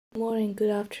Morning, good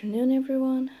afternoon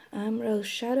everyone. I'm Rose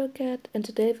Shadowcat and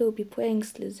today we'll be playing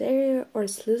Slizeria or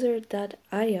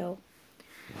Slither.io.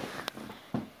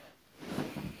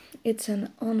 It's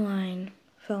an online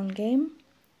phone game,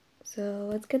 so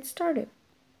let's get started.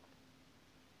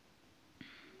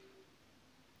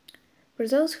 For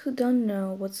those who don't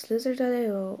know what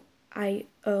Slither.io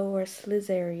or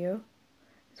Slizeria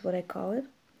is what I call it,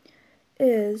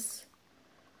 it's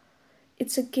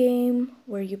a game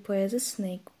where you play as a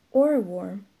snake or a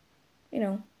worm. You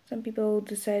know, some people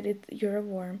decided you're a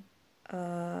worm.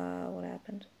 What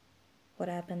happened? What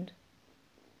happened?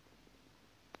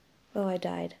 Oh, I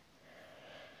died.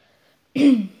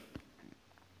 Please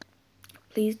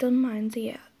don't mind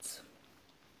the ads.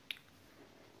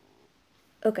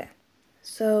 Okay,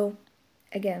 so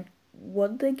again,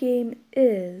 what the game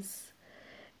is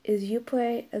you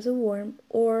play as a worm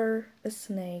or a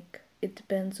snake. It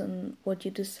depends on what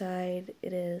you decide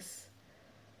it is.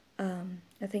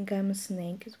 I think I'm a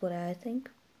snake is what I think.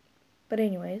 But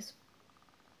anyways.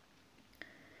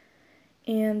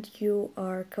 And you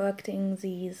are collecting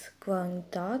these glowing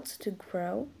dots to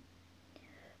grow.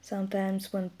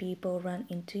 Sometimes when people run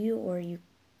into you or you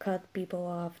cut people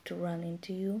off to run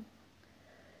into you,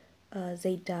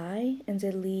 they die and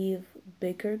they leave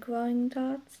bigger glowing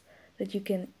dots that you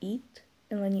can eat,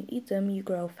 and when you eat them you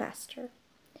grow faster.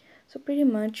 So pretty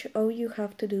much all you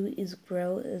have to do is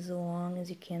grow as long as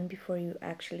you can before you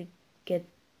actually die,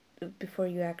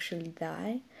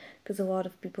 because a lot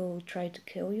of people will try to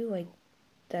kill you, like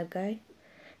that guy.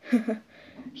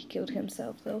 He killed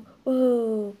himself though.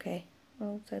 Oh, okay.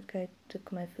 Well, that guy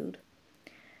took my food.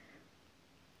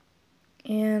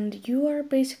 And you are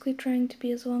basically trying to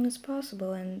be as long as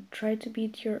possible and try to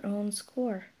beat your own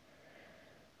score.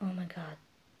 Oh my god.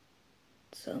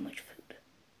 So much food.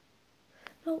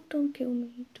 No, don't kill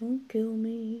me. Don't kill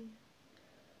me.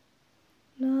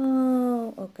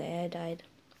 No. Okay, I died.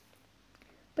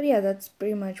 But yeah, that's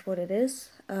pretty much what it is.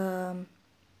 I'm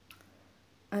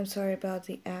sorry about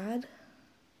the ad.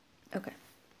 Okay.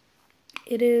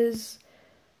 It is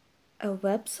a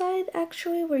website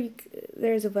actually where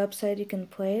there's a website you can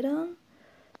play it on,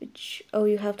 which all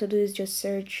you have to do is just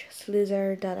search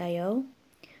slither.io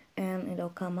and it'll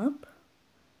come up.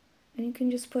 And you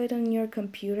can just play it on your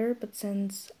computer, but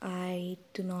since I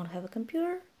do not have a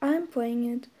computer, I'm playing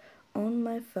it on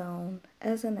my phone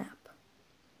as an app.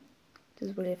 It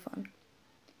is really fun.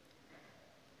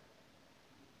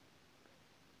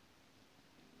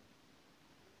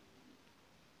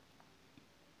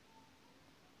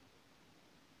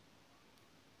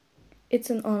 It's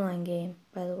an online game,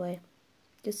 by the way.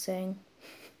 Just saying.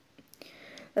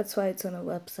 That's why it's on a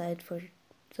website for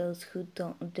those who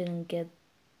didn't get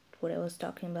what I was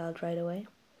talking about right away.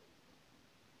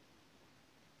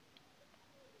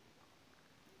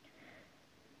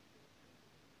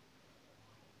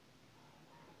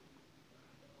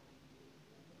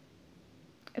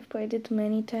 I've played it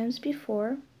many times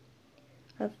before,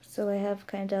 so I have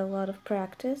kind of a lot of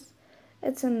practice.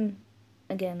 It's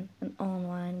again, an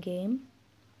online game,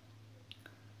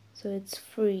 so it's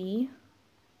free,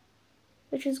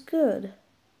 which is good.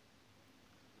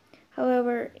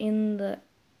 However, in the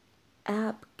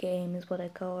app game is what I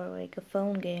call it, like a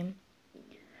phone game,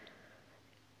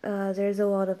 there's a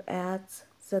lot of ads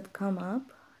that come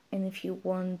up, and if you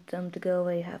want them to go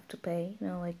away, you have to pay, you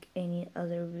know, like any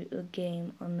other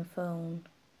game on the phone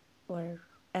or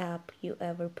app you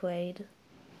ever played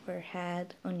or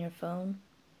had on your phone.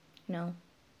 No.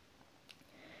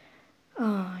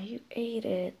 Oh, you ate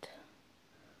it.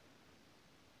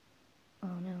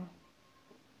 Oh no.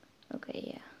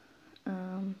 Okay, yeah.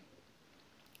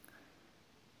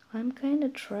 I'm kind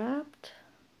of trapped.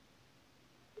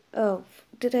 Oh,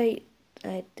 did I?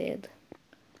 I did.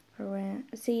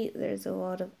 See, there's a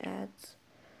lot of ads.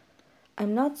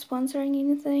 I'm not sponsoring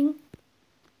anything.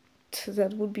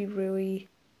 That would be really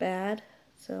bad.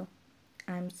 So,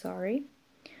 I'm sorry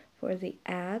for the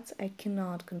ads. I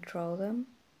cannot control them.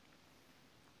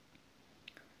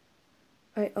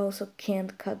 I also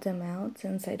can't cut them out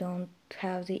since I don't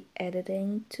have the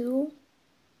editing tool.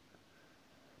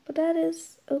 But that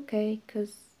is okay,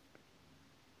 because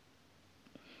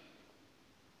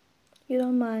you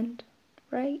don't mind,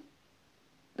 right?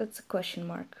 That's a question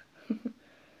mark.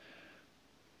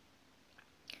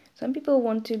 Some people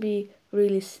want to be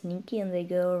really sneaky and they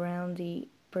go around the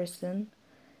person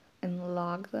and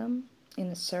log them in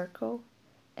a circle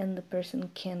and the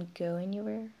person can't go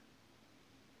anywhere.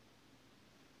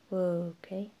 Whoa,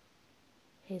 okay.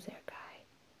 Hey there, guy.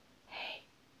 Hey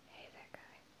there,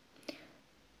 guy.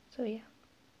 So yeah.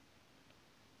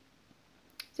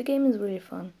 The game is really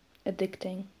fun.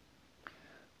 Addicting.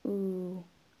 Ooh.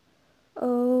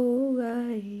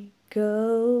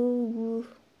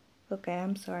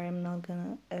 I'm sorry, I'm not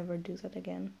gonna ever do that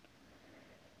again.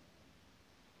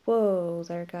 Whoa,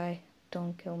 there, guy.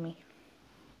 Don't kill me.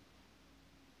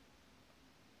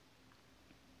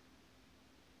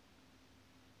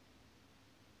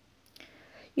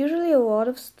 Usually a lot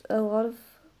of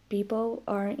people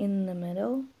are in the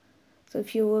middle. So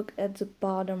if you look at the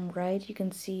bottom right, you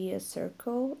can see a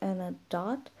circle and a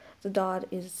dot. The dot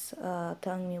is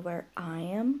telling me where I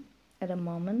am at the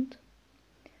moment.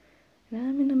 And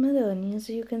I'm in the middle, and as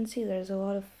you can see, there's a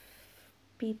lot of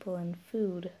people and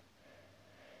food.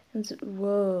 And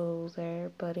whoa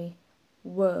there, buddy.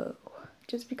 Whoa.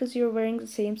 Just because you're wearing the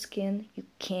same skin, you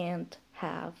can't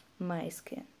have my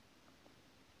skin.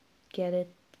 Get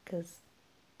it? Because,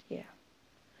 yeah.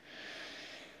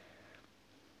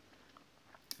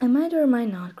 I might or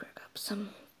might not crack up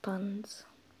some puns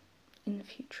in the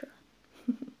future.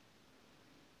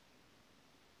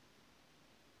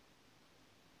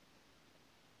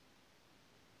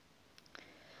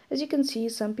 As you can see,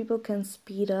 some people can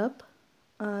speed up.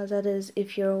 That is,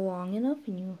 if you're long enough,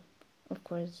 and you, of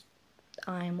course,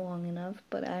 I'm long enough,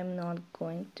 but I'm not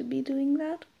going to be doing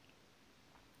that.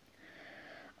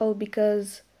 Oh,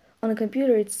 because on a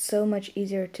computer it's so much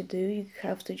easier to do. You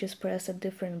have to just press a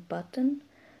different button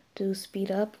to speed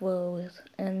up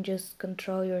and just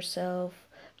control yourself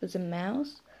with the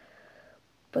mouse.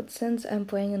 But since I'm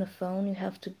playing on a phone, you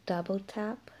have to double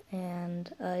tap,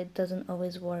 and it doesn't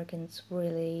always work, and it's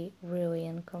really, really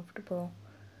uncomfortable.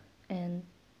 And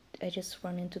I just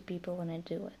run into people when I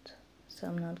do it, so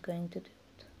I'm not going to do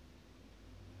it.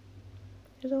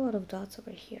 There's a lot of dots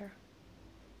over here.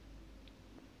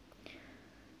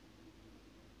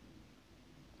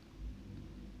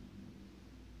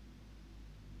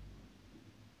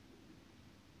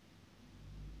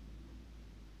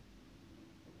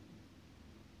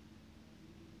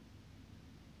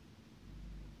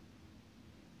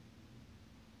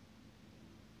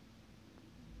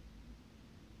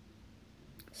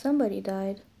 Somebody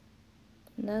died,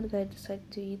 and that guy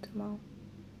decided to eat them all.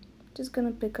 Just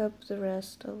gonna pick up the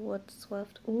rest of what's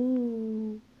left.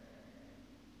 Ooh,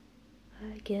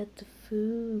 I get the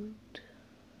food.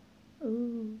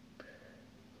 Ooh.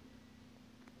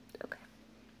 Okay.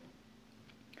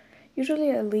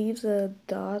 Usually I leave the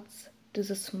dots to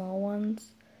the small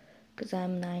ones, because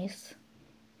I'm nice.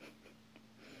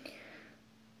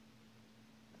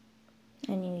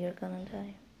 I knew you're gonna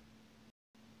die.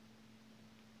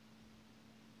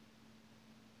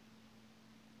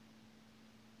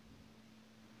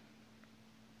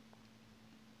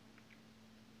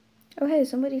 Oh hey,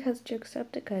 somebody has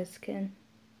Jacksepticeye skin.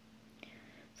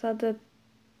 Thought that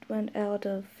went out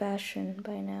of fashion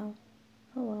by now.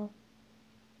 Oh well.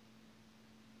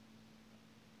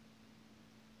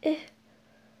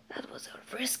 That was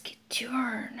a risky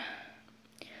turn.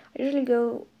 I usually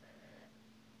go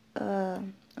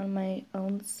on my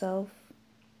own self,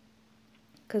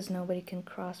 because nobody can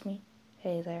cross me.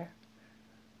 Hey there.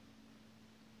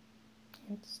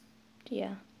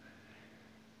 Yeah.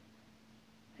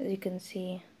 As you can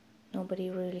see, nobody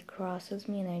really crosses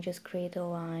me, and I just create a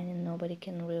line, and nobody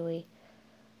can really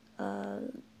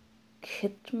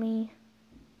hit me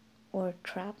or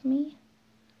trap me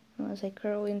unless I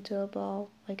curl into a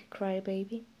ball like a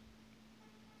crybaby.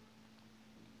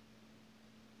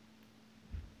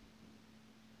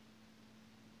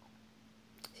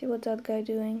 See what that guy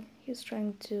doing? He's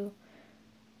trying to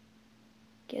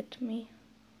get me,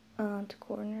 to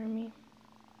corner me.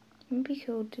 Maybe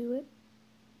he'll do it.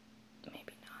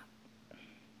 Maybe not.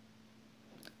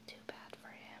 Too bad for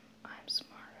him. I'm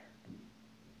smarter.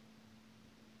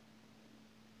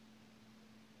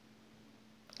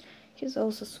 He's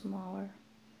also smaller.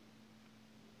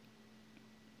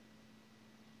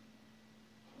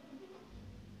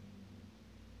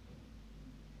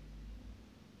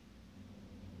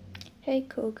 Hey,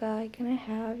 cool guy, can I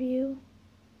have you?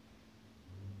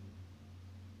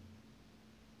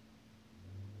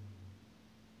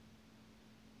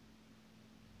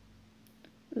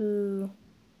 Ooh.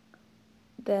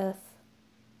 Death.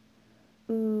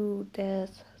 Ooh,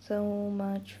 death. So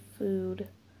much food.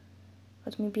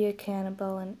 Let me be a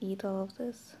cannibal and eat all of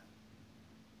this.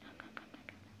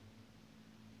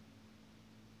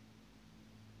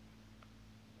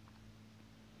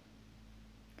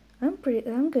 I'm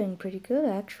doing pretty good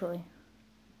actually.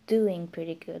 Doing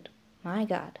pretty good. My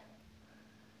god.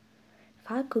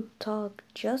 If I could talk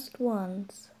just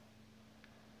once,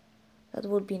 that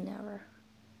would be never.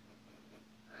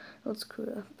 I'll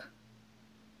screw up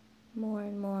more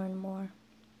and more and more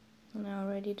than I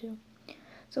already do.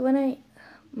 So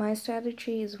my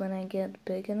strategy is when I get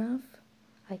big enough,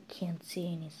 I can't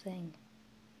see anything.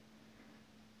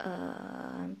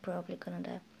 I'm probably gonna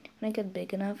die. When I get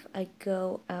big enough, I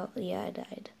go out. Yeah, I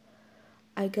died.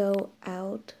 I go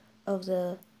out of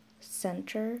the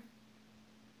center.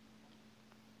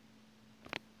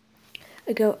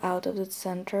 I go out of the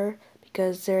center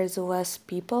because there's less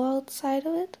people outside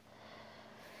of it.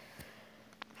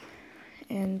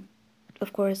 And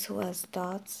of course less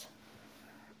dots.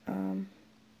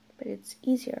 But it's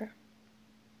easier.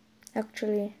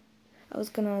 Actually, I was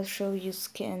gonna show you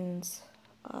skins.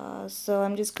 So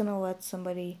I'm just gonna let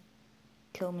somebody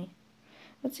kill me.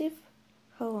 Let's see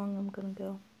how long I'm gonna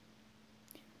go.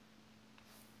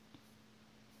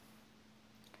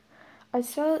 I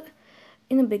saw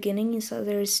in the beginning, you saw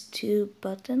there's 2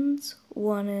 buttons.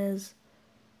 One is,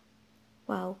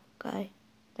 wow, guy,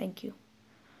 thank you.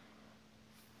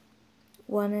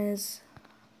 One is,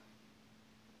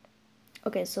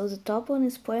 okay, so the top one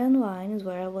is play online, is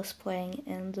where I was playing,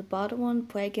 and the bottom one,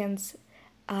 play against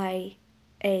AI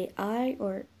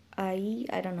or IE,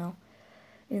 I don't know.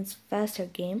 It's faster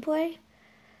gameplay.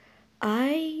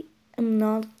 I am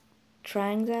not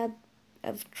trying that.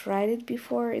 I've tried it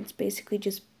before. It's basically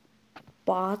just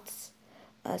bots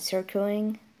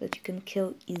circling that you can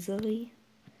kill easily.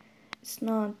 It's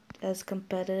not as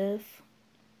competitive.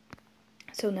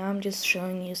 So now I'm just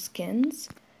showing you skins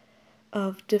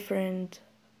of different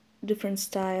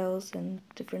styles and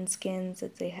different skins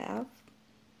that they have.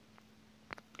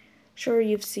 Sure,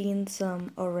 you've seen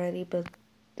some already, but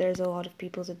there's a lot of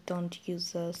people that don't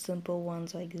use the simple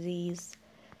ones like these,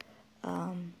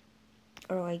 or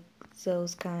like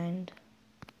those kind.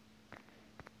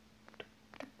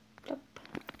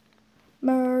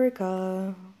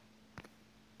 America.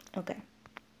 Okay.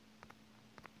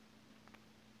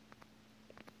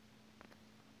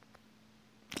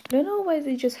 I don't know why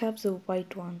they just have the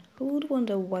white one. Who would want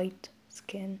a white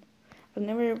skin? I've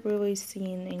never really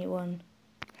seen anyone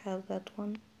have that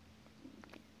one.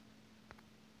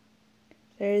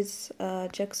 There's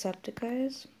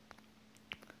Jacksepticeye.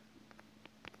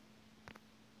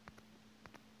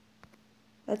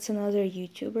 That's another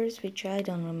YouTuber's, which I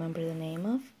don't remember the name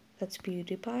of. That's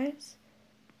PewDiePie's.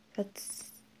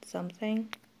 That's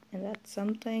something, and that's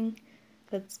something.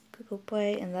 That's Google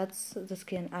Play, and that's the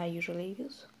skin I usually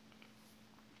use.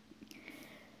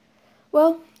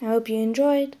 Well, I hope you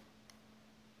enjoyed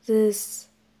this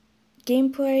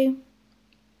gameplay.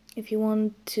 If you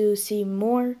want to see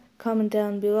more, comment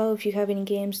down below. If you have any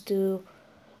games you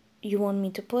want me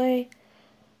to play,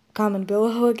 comment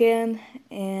below again,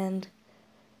 and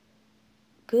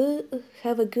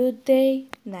have a good day,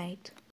 night.